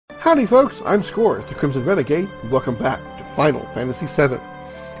Howdy folks, I'm Scoryth, the Crimson Renegade, and welcome back to Final Fantasy VII.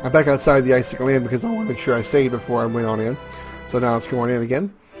 I'm back outside the Icicle Inn because I want to make sure I saved before I went on in. So now let's go on in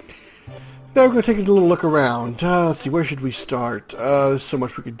again. Now we're going to take a little look around. Let's see, where should we start? There's so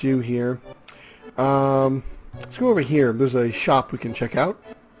much we could do here. Let's go over here. There's a shop we can check out.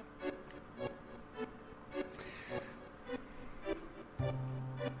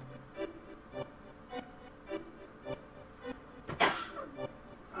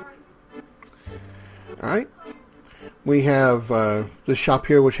 Alright, we have this shop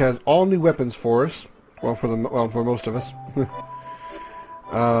here which has all new weapons for us. Well, for most of us.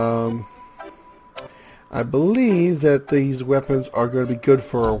 I believe that these weapons are going to be good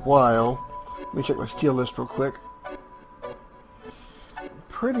for a while. Let me check my steel list real quick. I'm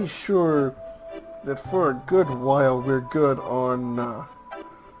pretty sure that for a good while we're good on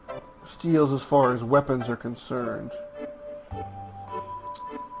steels as far as weapons are concerned.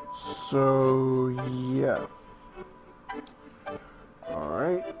 So, yeah.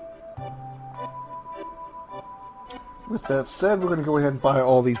 Alright. With that said, we're going to go ahead and buy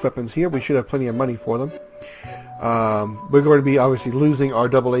all these weapons here. We should have plenty of money for them. We're going to be obviously losing our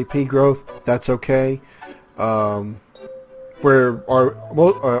double AP growth. That's okay. The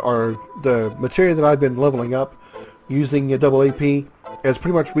materia that I've been leveling up using double AP has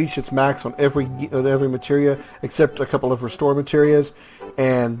pretty much reached its max on every materia except a couple of restore materias,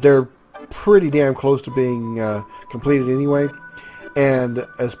 and they're pretty damn close to being completed anyway. And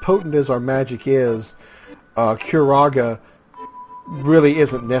as potent as our magic is, Curaga really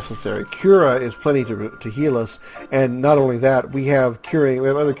isn't necessary. Cura is plenty to heal us, and not only that, we have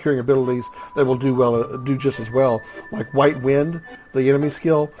other curing abilities that will do just as well, like White Wind, the enemy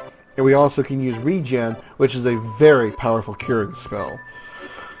skill, and we also can use Regen, which is a very powerful curing spell.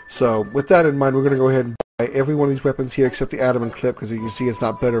 So with that in mind, we're going to go ahead and buy every one of these weapons here except the Adamant Clip, because you can see it's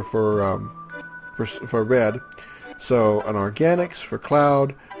not better for red. So an Organics for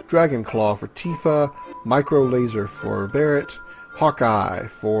Cloud, Dragon Claw for Tifa, Micro Laser for Barrett, Hawkeye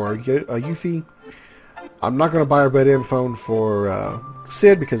for Yuffie. I'm not going to buy a Red M phone for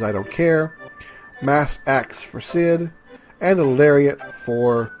Cid because I don't care. Masked Axe for Cid, and a Lariat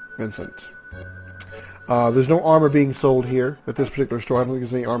for Vincent. There's no armor being sold here at this particular store. I don't think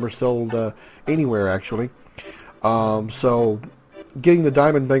there's any armor sold anywhere, actually. So getting the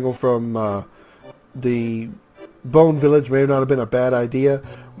Diamond Bangle from the Bone Village may not have been a bad idea,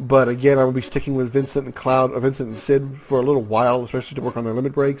 but again, I will be sticking with Vincent and Cid for a little while, especially to work on their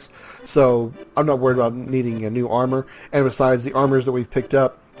limit breaks. So I'm not worried about needing a new armor. And besides, the armors that we've picked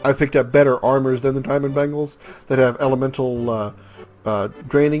up, I've picked up better armors than the Diamond Bangles that have elemental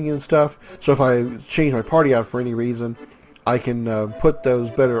draining and stuff. So if I change my party out for any reason, I can put those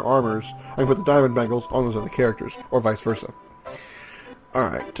better armors. I can put the Diamond Bangles on those other characters, or vice versa.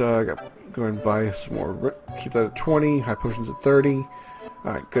 Alright, I got go ahead and buy some more. Keep that at 20. High potions at 30.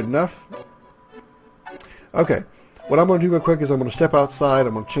 Alright, good enough. Okay, what I'm going to do real quick is I'm going to step outside.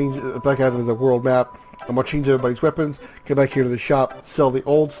 I'm going to change it back out into the world map. I'm going to change everybody's weapons. Get back here to the shop. Sell the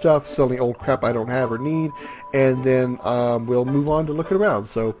old stuff. Sell the old crap I don't have or need. And then we'll move on to looking around.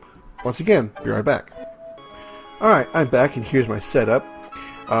 So, once again, be right back. Alright, I'm back and here's my setup.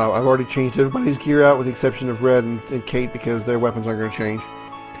 I've already changed everybody's gear out with the exception of Red and Kate because their weapons aren't going to change.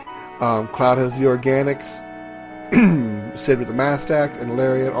 Cloud has the Organics, Cid with the Masked Axe, and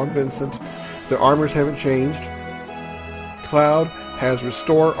Lariat on Vincent. Their armors haven't changed. Cloud has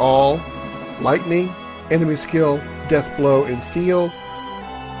Restore All, Lightning, Enemy Skill, Death Blow, and Steel.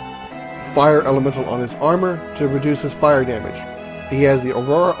 Fire Elemental on his armor to reduce his fire damage. He has the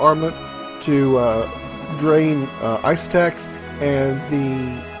Aurora Armlet to drain ice attacks, and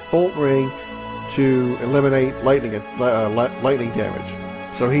the Bolt Ring to eliminate lightning damage.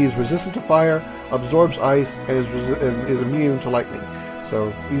 So he's resistant to fire, absorbs ice, and is immune to lightning.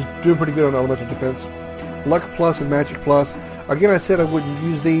 So he's doing pretty good on elemental defense. Luck Plus and Magic Plus. Again, I said I wouldn't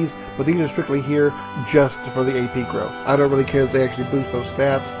use these, but these are strictly here just for the AP growth. I don't really care if they actually boost those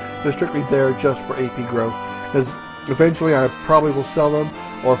stats. They're strictly there just for AP growth. Because eventually I probably will sell them,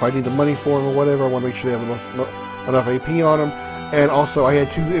 or if I need the money for them or whatever, I want to make sure they have enough AP on them. And also, I had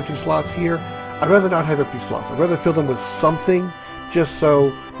 2 empty slots here. I'd rather not have empty slots. I'd rather fill them with something, just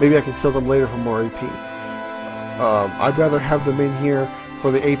so maybe I can sell them later for more AP. I'd rather have them in here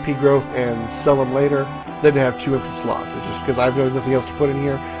for the AP growth and sell them later than to have 2 empty slots. It's just because I've really nothing else to put in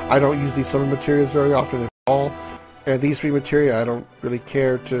here. I don't use these summon materials very often at all, and these 3 materia I don't really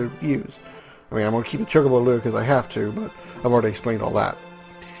care to use. I mean, I'm going to keep the Chocobo Lure because I have to, but I've already explained all that.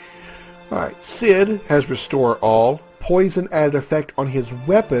 Alright, Cid has Restore All, poison added effect on his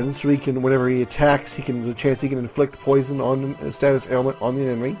weapon, so he can, whenever he attacks, there's a chance he can inflict poison on a status ailment on the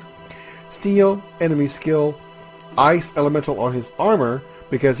enemy. Steel, enemy skill. Ice elemental on his armor,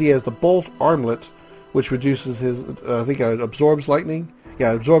 because he has the bolt armlet, which reduces his, I think it absorbs lightning.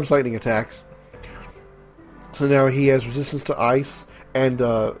 Yeah, it absorbs lightning attacks. So now he has resistance to ice and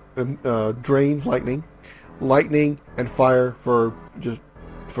drains lightning. Lightning and fire for his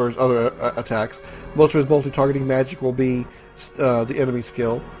other attacks. Most of his multi-targeting magic will be the enemy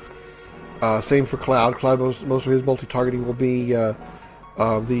skill. Same for Cloud. Cloud, most of his multi-targeting will be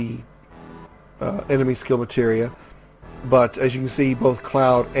the enemy skill materia. But as you can see, both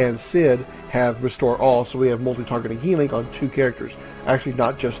Cloud and Sid have Restore All, so we have multi-targeting healing on 2 characters. Actually,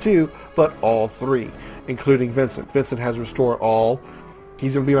 not just 2, but all 3, including Vincent. Vincent has Restore All.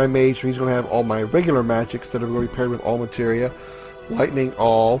 He's going to be my mage, so he's going to have all my regular magics that are going to be paired with all materia. Lightning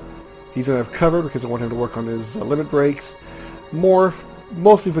All. He's going to have Cover because I want him to work on his limit breaks. Morph,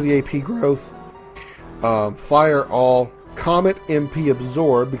 mostly for the AP growth. Fire All. Comet MP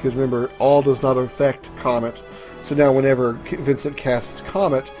Absorb, because remember, All does not affect Comet. So now whenever Vincent casts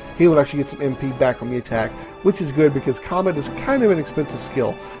Comet, he will actually get some MP back on the attack, which is good because Comet is kind of an expensive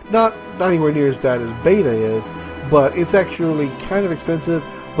skill. Not anywhere near as bad as Beta is, but it's actually kind of expensive,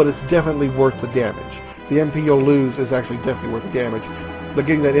 but it's definitely worth the damage. The MP you'll lose is actually definitely worth the damage. But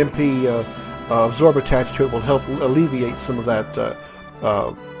getting that MP Absorb attached to it will help alleviate some of that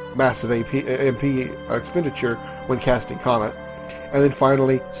massive MP expenditure when casting Comet. And then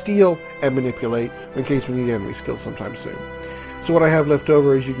finally, Steal and Manipulate, in case we need enemy skills sometime soon. So what I have left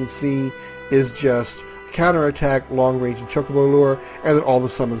over, as you can see, is just Counterattack, Long Range, and Chocobo Lure, and then all the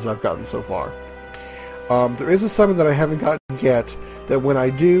summons that I've gotten so far. There is a summon that I haven't gotten yet, that when I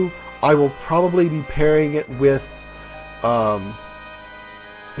do, I will probably be pairing it with the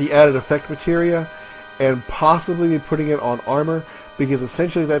added effect materia, and possibly be putting it on armor, because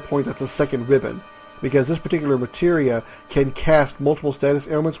essentially at that point that's a second ribbon. Because this particular materia can cast multiple status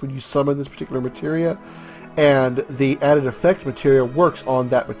ailments when you summon this particular materia, and the added effect materia works on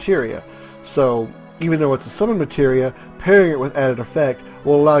that materia. So even though it's a summon materia, pairing it with added effect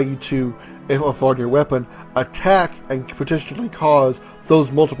will allow you to, if on your weapon, attack and potentially cause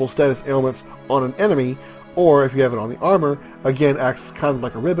those multiple status ailments on an enemy, or if you have it on the armor, again acts kind of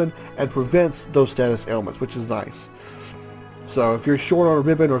like a ribbon and prevents those status ailments, which is nice. So if you're short on a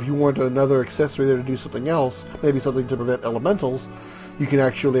ribbon, or if you want another accessory there to do something else, maybe something to prevent elementals, you can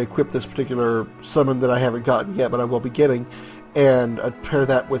actually equip this particular summon that I haven't gotten yet, but I will be getting, and pair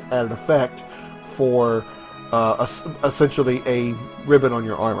that with added effect for essentially a ribbon on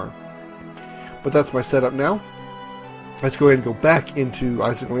your armor. But that's my setup now. Let's go ahead and go back into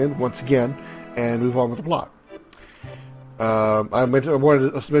Icicle Inn once again and move on with the plot. I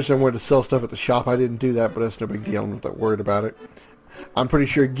wanted to sell stuff at the shop. I didn't do that, but that's no big deal. I'm not that worried about it. I'm pretty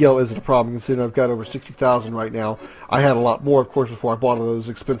sure Gil isn't a problem, considering I've got over 60,000 right now. I had a lot more, of course, before I bought all those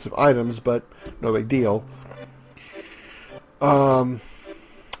expensive items, but no big deal.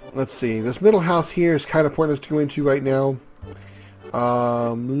 Let's see. This middle house here is kind of pointless to go into right now.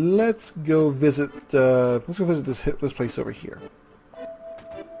 Let's go visit this place over here.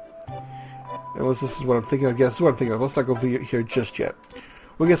 Unless this is what I'm thinking of. Yes, this is what I'm thinking of. Let's not go here just yet.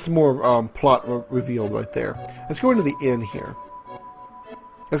 We'll get some more plot revealed right there. Let's go into the inn here.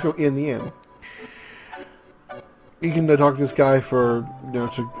 Let's go in the inn. You can talk to this guy for, to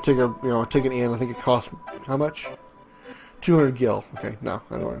take take an inn. I think it costs how much? 200 gil. Okay, no,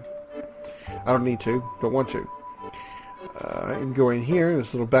 I don't need to. Don't want to. I can go in here.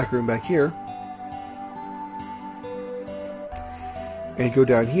 This little back room back here, and you go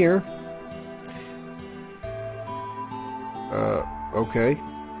down here. Okay.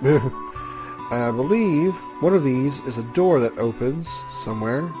 I believe one of these is a door that opens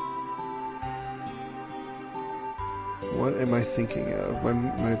somewhere. What am I thinking of?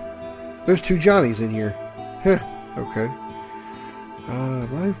 There's 2 Johnnies in here. Okay.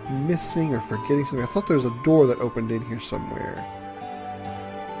 Am I missing or forgetting something? I thought there was a door that opened in here somewhere.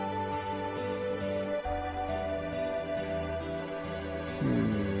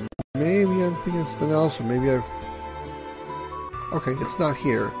 Maybe I'm thinking of something else, or maybe I've... Okay, it's not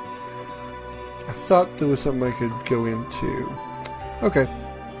here. I thought there was something I could go into. Okay.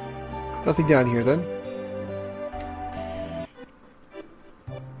 Nothing down here then.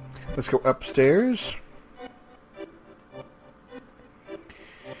 Let's go upstairs.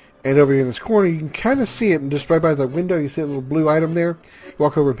 And over here in this corner, you can kind of see it, and just right by the window, you see a little blue item there. You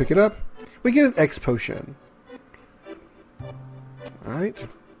walk over and pick it up. We get an X potion. Alright.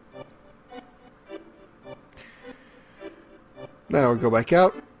 Now we'll go back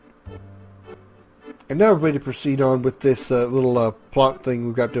out. And now we're ready to proceed on with this little plot thing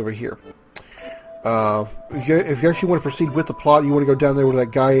we've got over here. If you actually want to proceed with the plot, you want to go down there where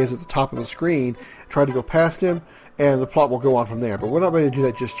that guy is at the top of the screen, try to go past him, and the plot will go on from there. But we're not ready to do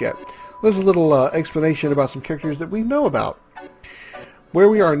that just yet. There's a little explanation about some characters that we know about. Where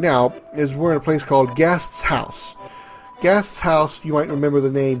we are now is we're in a place called Gast's house. Gast's house, you might remember the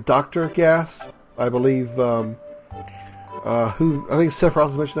name Dr. Gast. I believe, I think Sephiroth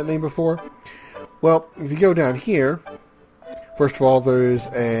has mentioned that name before. Well, if you go down here, first of all, there's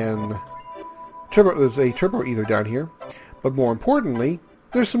a turbo ether down here, but more importantly,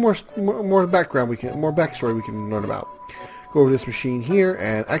 there's some more background more backstory we can learn about. Go over this machine here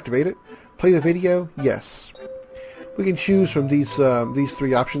and activate it. Play the video, yes. We can choose from these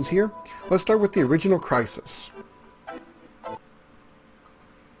three options here. Let's start with the original Crisis.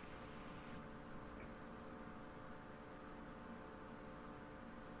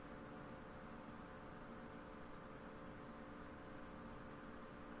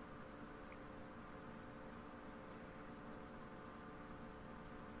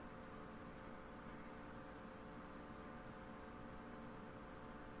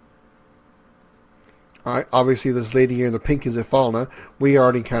 Alright, obviously this lady here in the pink is Ifalna. We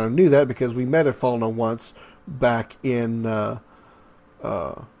already kind of knew that because we met Ifalna once back in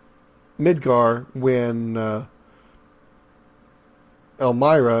Midgar when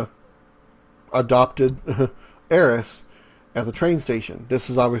Elmira adopted Eris at the train station.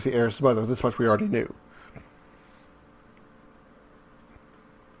 This is obviously Eris' mother. This much we already knew.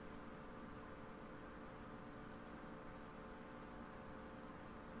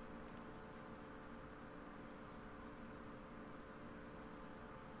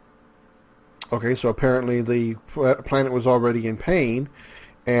 Okay, so apparently the planet was already in pain,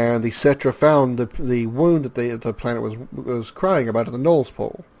 and the Cetra found the wound that the planet was crying about at the Knowles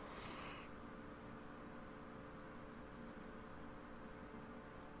Pole.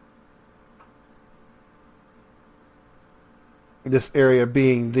 This area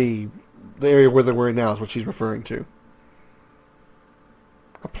being the area where they were now is what she's referring to.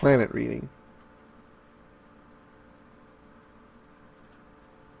 A planet reading.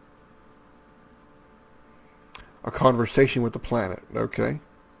 A conversation with the planet. Okay.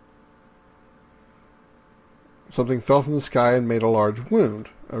 Something fell from the sky and made a large wound.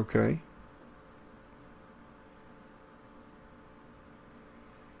 Okay.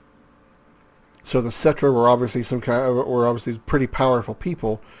 So the Cetra were obviously obviously pretty powerful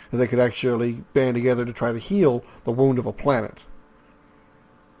people, and they could actually band together to try to heal the wound of a planet.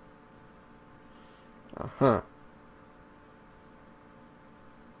 Uh-huh.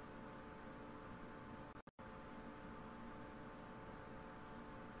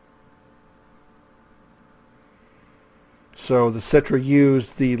 So the Cetra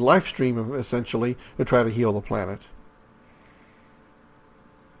used the life stream, essentially, to try to heal the planet.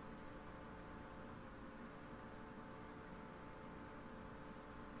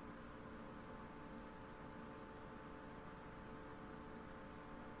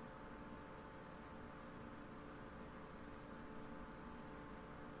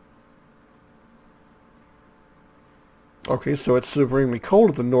 Okay, so it's supremely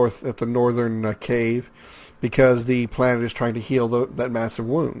cold at the northern cave, because the planet is trying to heal that massive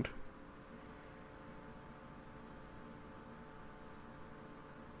wound.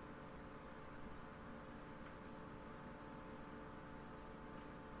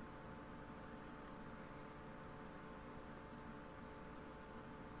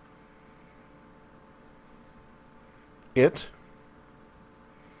 It.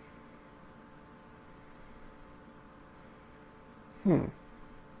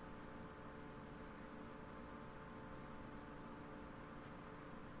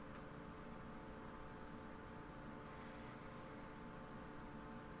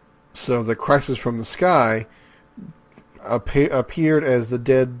 So the Crisis from the sky appeared as the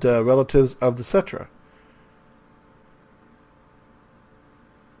dead relatives of the Cetra.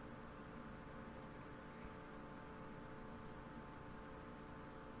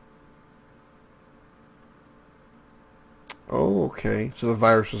 Oh, okay. So the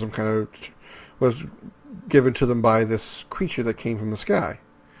virus was was given to them by this creature that came from the sky.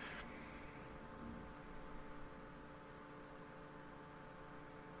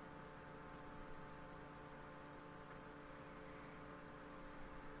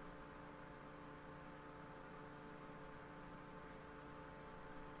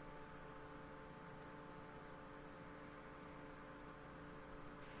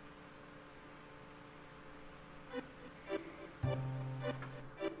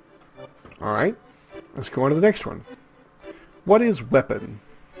 Alright, let's go on to the next one. What is weapon?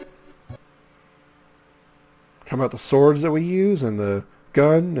 Talking about the swords that we use and the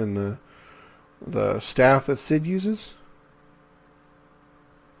gun and the staff that Sid uses.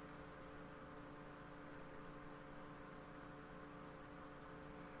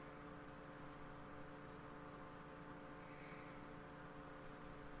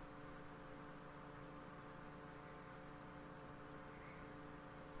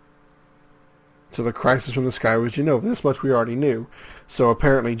 So the crisis from the sky was Genova. This much we already knew. So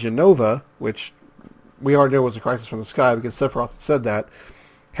apparently Genova, which we already know was a crisis from the sky because Sephiroth had said that,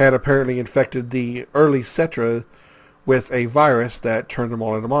 had apparently infected the early Cetra with a virus that turned them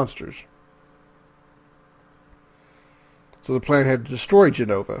all into monsters. So the plan had to destroy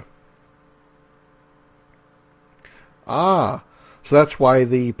Genova. Ah, so that's why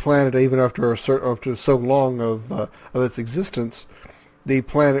the planet, even after so long of its existence, the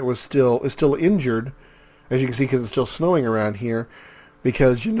planet is still injured, as you can see, because it's still snowing around here,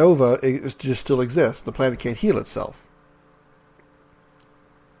 because Genova just still exists. The planet can't heal itself.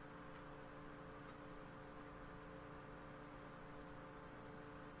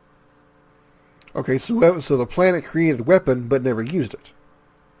 Okay, so the planet created a weapon but never used it.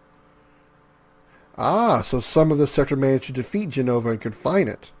 Ah, so some of the Cetra managed to defeat Genova and confine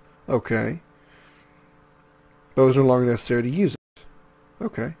it. Okay. But it was no longer necessary to use it.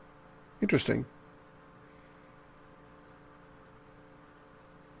 Okay. Interesting.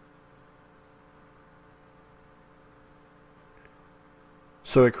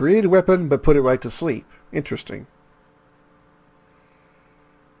 So it created a weapon but put it right to sleep. Interesting.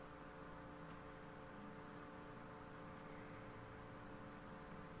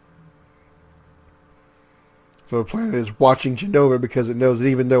 So the planet is watching Genova because it knows that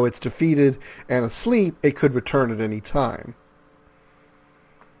even though it's defeated and asleep, it could return at any time.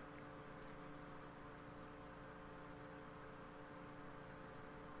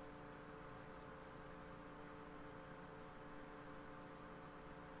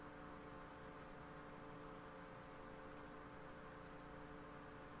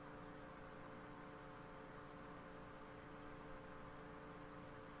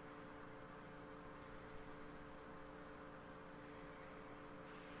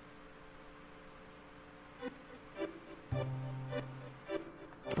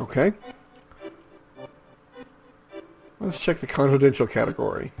 Okay. Let's check the confidential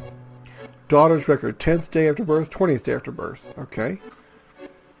category. Daughter's record, 10th day after birth, 20th day after birth. Okay.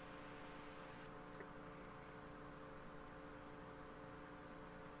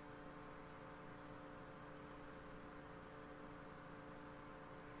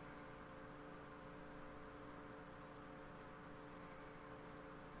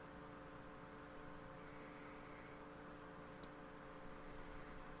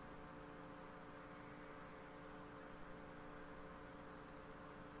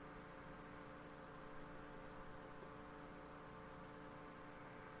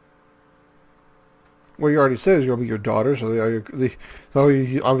 Well, you already said it's going to be your daughter, so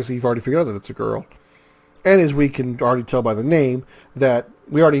obviously you've already figured out that it's a girl. And as we can already tell by the name, that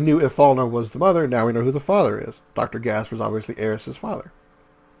we already knew Ifalna was the mother, now we know who the father is. Dr. Gas was obviously Eris's father.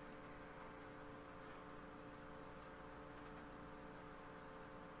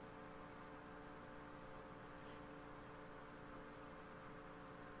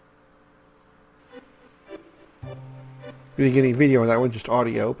 We didn't get any video on that one, just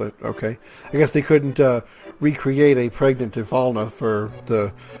audio, but okay. I guess they couldn't recreate a pregnant Ifalna for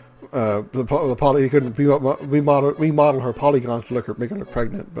the poly. They couldn't remodel her polygons to make her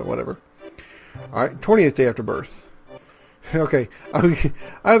pregnant, but whatever. All right, 20th day after birth. Okay,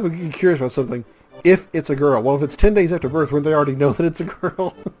 I'm curious about something. If it's a girl, well, if it's 10 days after birth, wouldn't they already know that it's a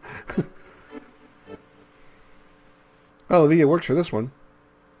girl? Well, the video works for this one.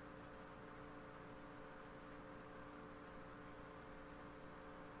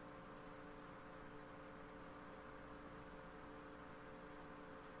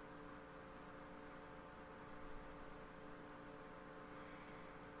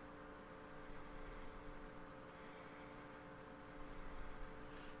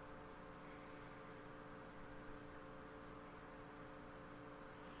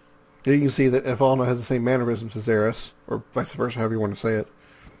 You can see that Ifalna has the same mannerisms as Eris, or vice versa, however you want to say it.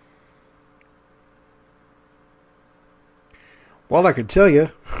 Well, I could tell you.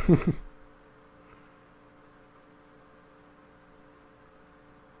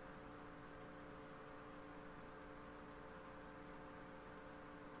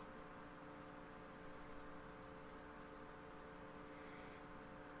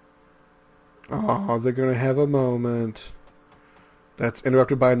 Oh, they're going to have a moment. That's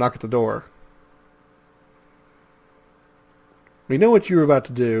interrupted by a knock at the door. We know what you were about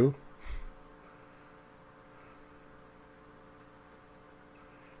to do.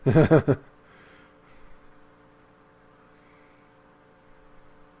 It's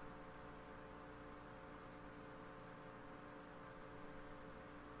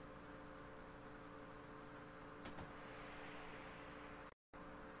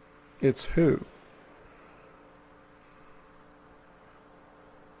who?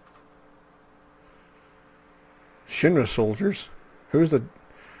 Shinra soldiers? Who's the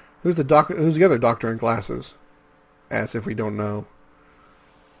doctor? Who's the other doctor in glasses? As if we don't know.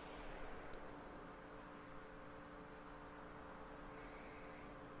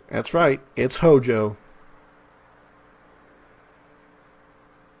 That's right. It's Hojo.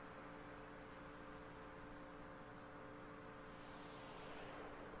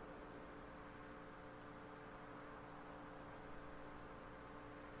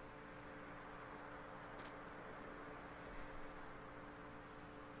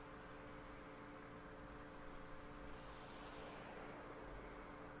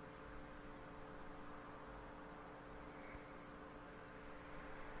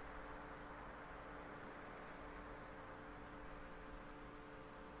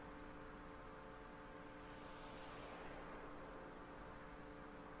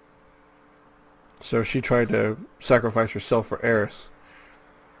 So she tried to sacrifice herself for Eris.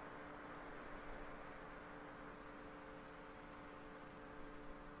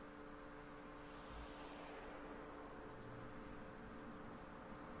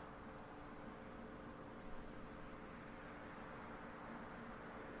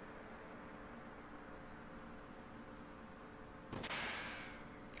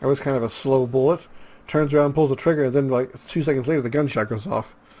 That was kind of a slow bullet. Turns around, pulls the trigger, and then like 2 seconds later the gunshot goes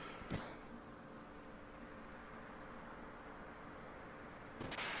off.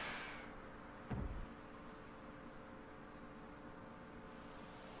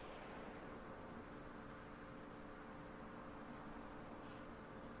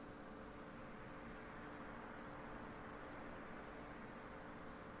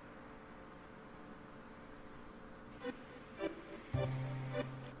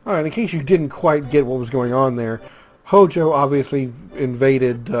 Alright, in case you didn't quite get what was going on there, Hojo obviously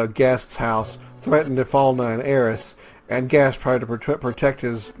invaded Gast's house, threatened Ifalna and Eris, and Gast tried to protect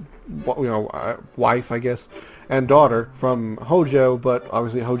his wife, I guess, and daughter from Hojo, but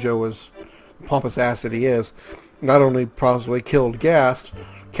obviously Hojo was the pompous ass that he is. Not only possibly killed Gast,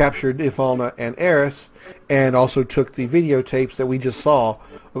 captured Ifalna and Eris, and also took the videotapes that we just saw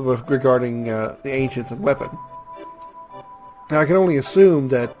regarding the Ancients and Weapon. Now, I can only assume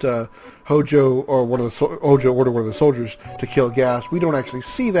that Hojo or Hojo ordered one of the soldiers to kill Gast. We don't actually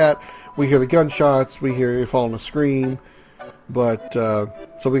see that. We hear the gunshots. We hear Ifalna scream. But,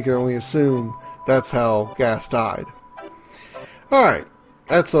 so we can only assume that's how Gast died. Alright.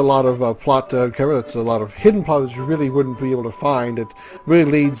 That's a lot of plot to uncover. That's a lot of hidden plot that you really wouldn't be able to find. It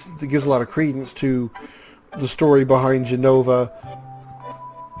really gives a lot of credence to the story behind Jenova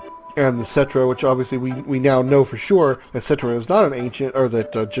and the Cetra, which obviously we now know for sure that Cetra is not an ancient, or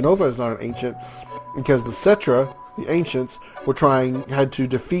that Jenova is not an ancient, because the Cetra, the ancients, had to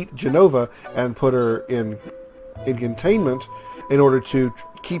defeat Jenova and put her in containment in order to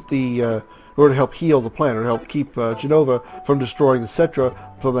keep in order to help heal the planet, or help keep Jenova from destroying the Cetra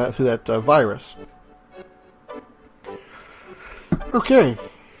through that virus. Okay,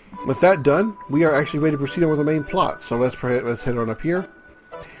 with that done, we are actually ready to proceed on with the main plot. So let's head on up here.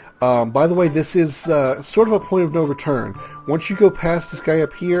 By the way, this is sort of a point of no return. Once you go past this guy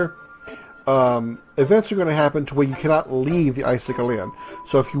up here, events are going to happen to where you cannot leave the Icicle Inn.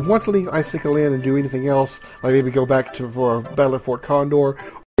 So if you want to leave Icicle Inn and do anything else, like maybe go back for Battle at Fort Condor,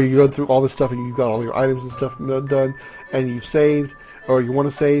 or you go through all this stuff and you've got all your items and stuff done, and you've saved, or you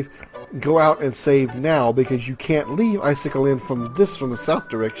want to save, go out and save now, because you can't leave Icicle Inn from the south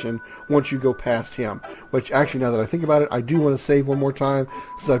direction once you go past him. Which actually, now that I think about it, I do want to save one more time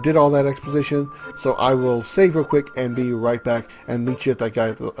since I did all that exposition. So I will save real quick and be right back and meet you at that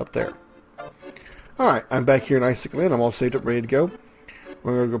guy up there. Alright, I'm back here in Icicle Inn. I'm all saved up, ready to go.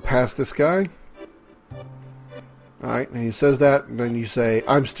 We're going to go past this guy. Alright, and he says that, and then you say,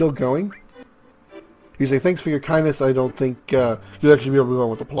 I'm still going. You say, thanks for your kindness. I don't think you'll actually be able to move on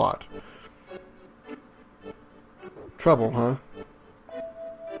with the plot. Trouble, huh?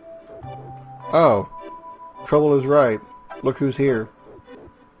 Oh. Trouble is right. Look who's here.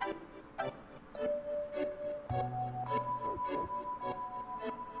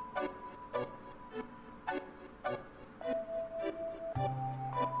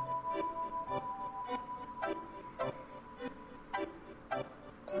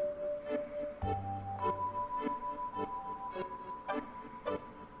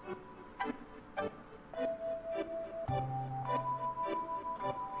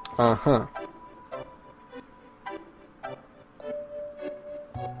 Uh-huh.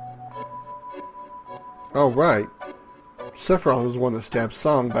 Oh, right. Sephiroth was the one that stabbed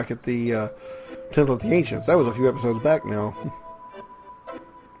Song back at the Temple of the Ancients. That was a few episodes back now.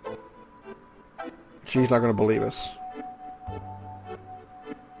 She's not going to believe us.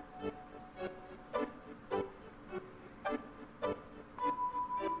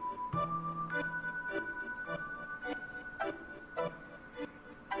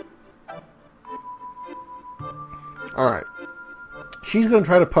 Alright. She's going to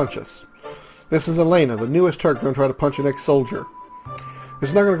try to punch us. This is Elena, the newest Turk, going to try to punch an ex-soldier.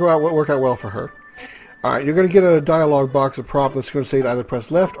 It's not going to work out well for her. Alright, you're going to get a dialogue box, a prompt that's going to say to either press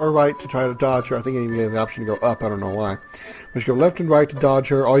left or right to try to dodge her. I think you even get the option to go up, I don't know why. But you go left and right to dodge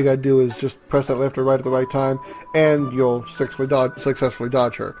her. All you got to do is just press that left or right at the right time, and you'll successfully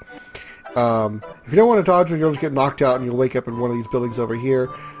dodge her. If you don't want to dodge her, you'll just get knocked out and you'll wake up in one of these buildings over here.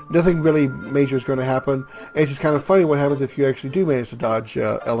 Nothing really major is going to happen. It's just kind of funny what happens if you actually do manage to dodge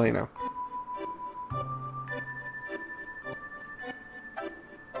Elena.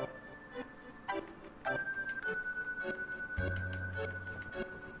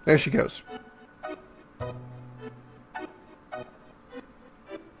 There she goes.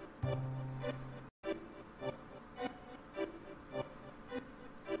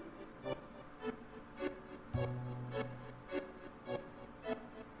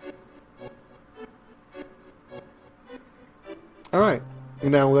 Alright,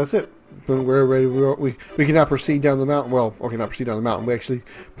 and now that's it. We're ready. We can now proceed down the mountain. Well, okay, not proceed down the mountain. We actually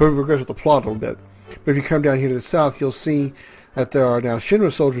progress with the plot a little bit. But if you come down here to the south, you'll see that there are now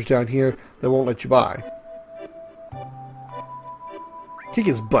Shinra soldiers down here that won't let you by. Kick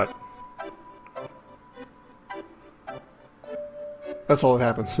his butt. That's all that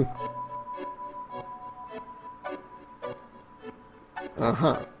happens.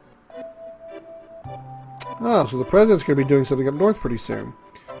 Uh-huh. Oh, so the president's going to be doing something up north pretty soon.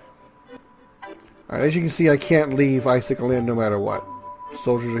 Alright, as you can see, I can't leave Icicle Inn no matter what.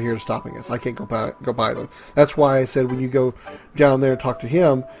 Soldiers are here stopping us. I can't go by them. That's why I said when you go down there and talk to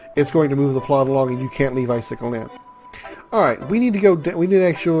him, it's going to move the plot along and you can't leave Icicle Inn. Alright, we need to go. We need to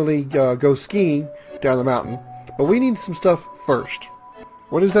actually go skiing down the mountain, but we need some stuff first.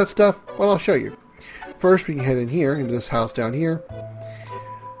 What is that stuff? Well, I'll show you. First, we can head in here, into this house down here.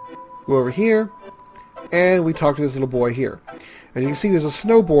 Go over here, and we talk to this little boy here. And you can see there's a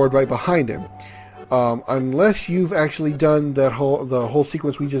snowboard right behind him. Unless you've actually done the whole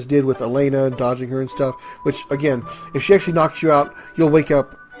sequence we just did with Elena and dodging her and stuff, which again, if she actually knocks you out, you'll wake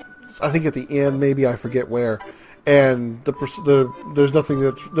up, I think at the end, maybe, I forget where, and there's nothing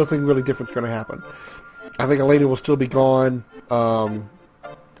really different's going to happen. I think Elena will still be gone, and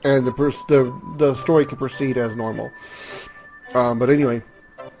the story can proceed as normal. But anyway,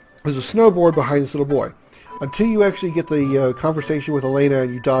 there's a snowboard behind this little boy. Until you actually get the conversation with Elena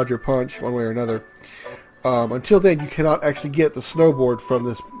and you dodge or punch one way or another, until then you cannot actually get the snowboard from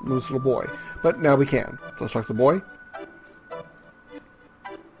this little boy. But now we can. So let's talk to the boy.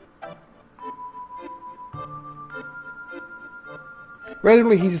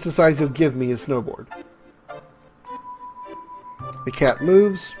 Randomly he just decides he'll give me his snowboard. The cat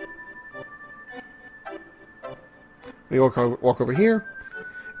moves. We walk over here.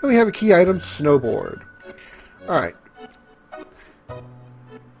 And we have a key item, snowboard. Alright.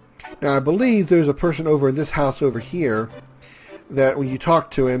 Now I believe there's a person over in this house over here that when you talk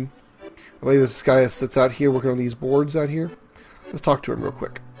to him, I believe this guy that's out here working on these boards out here. Let's talk to him real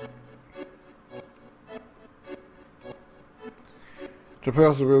quick. To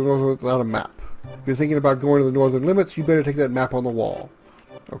cross the river without a map. If you're thinking about going to the northern limits, you better take that map on the wall.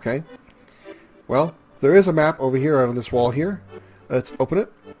 Okay? Well, there is a map over here on this wall here. Let's open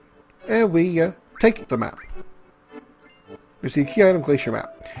it. And we take the map. You see, key item, glacier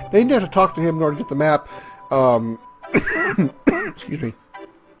map. Now you don't have to talk to him in order to get the map. Excuse me.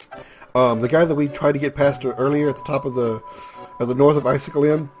 The guy that we tried to get past earlier at the top of the north of Icicle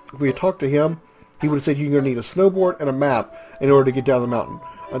Inn, if we had talked to him, he would have said you're going to need a snowboard and a map in order to get down the mountain.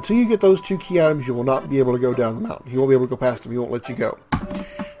 Until you get those two key items, you will not be able to go down the mountain. He won't be able to go past him. He won't let you go.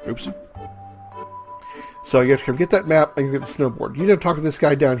 Oops. So you have to come get that map and you get the snowboard. You didn't talk to this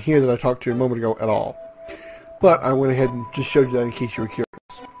guy down here that I talked to a moment ago at all. But I went ahead and just showed you that in case you were curious.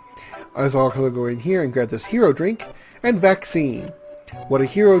 I was also going to go in here and grab this hero drink and vaccine. What a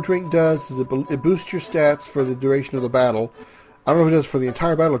hero drink does is it boosts your stats for the duration of the battle. I don't know if it does for the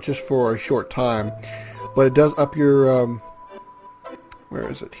entire battle or just for a short time. But it does up your... where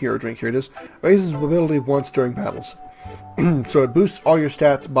is it? Hero drink. Here it is. Raises mobility once during battles. So it boosts all your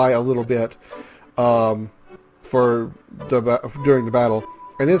stats by a little bit during the battle.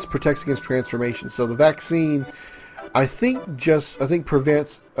 and this protects against transformation. So the vaccine, I think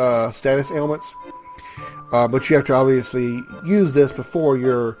prevents status ailments, but you have to obviously use this before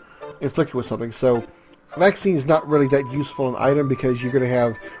you're inflicted with something. So vaccine is not really that useful an item because you're going to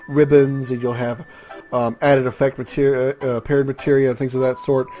have ribbons and you'll have added effect materia, paired materia, and things of that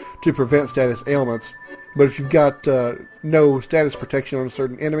sort to prevent status ailments. But if you've got no status protection on a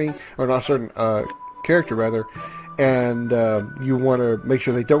certain enemy, or not a certain character rather, and you want to make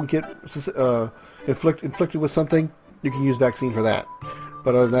sure they don't get inflicted with something, you can use vaccine for that.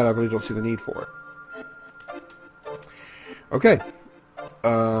 But other than that, I really don't see the need for it. Okay.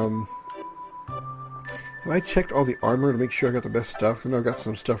 Have I checked all the armor to make sure I got the best stuff? Because I know I got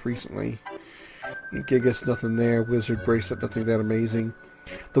some stuff recently. I guess nothing there. Wizard bracelet, nothing that amazing.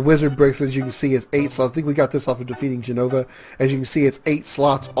 The wizard bracelet, as you can see, is 8 slots. I think we got this off of defeating Genova. As you can see, it's 8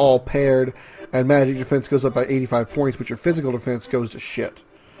 slots all paired, and magic defense goes up by 85 points, but your physical defense goes to shit.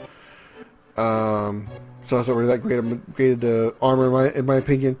 So it's not really that great armor in my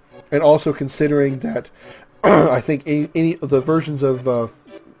opinion. And also considering that I think any of the versions of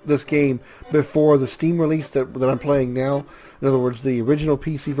this game before the Steam release that I'm playing now, in other words, the original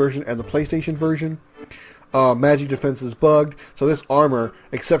PC version and the PlayStation version, magic defense is bugged, so this armor,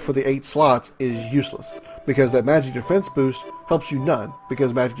 except for the 8 slots, is useless, because that magic defense boost helps you none,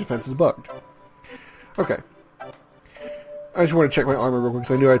 because magic defense is bugged. Okay. I just want to check my armor real quick,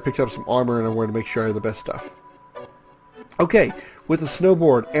 because I knew I'd picked up some armor, and I wanted to make sure I had the best stuff. Okay, with the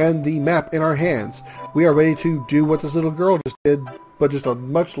snowboard and the map in our hands, we are ready to do what this little girl just did, but just a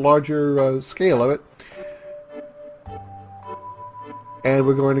much larger scale of it. And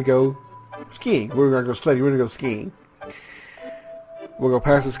we're going to go skiing. We're going to go sledding. We're going to go skiing. We'll go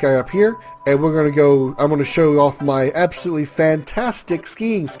past this guy up here, and we're going to go... I'm going to show off my absolutely fantastic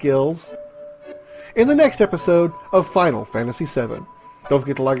skiing skills in the next episode of Final Fantasy VII. Don't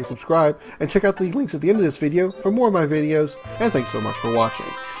forget to like and subscribe, and check out the links at the end of this video for more of my videos, and thanks so much for watching.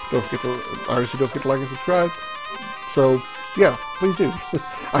 Don't forget to like and subscribe. So, yeah, please do.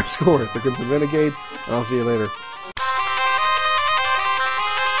 I'm Scoryth, the Crimson Renegade, and I'll see you later.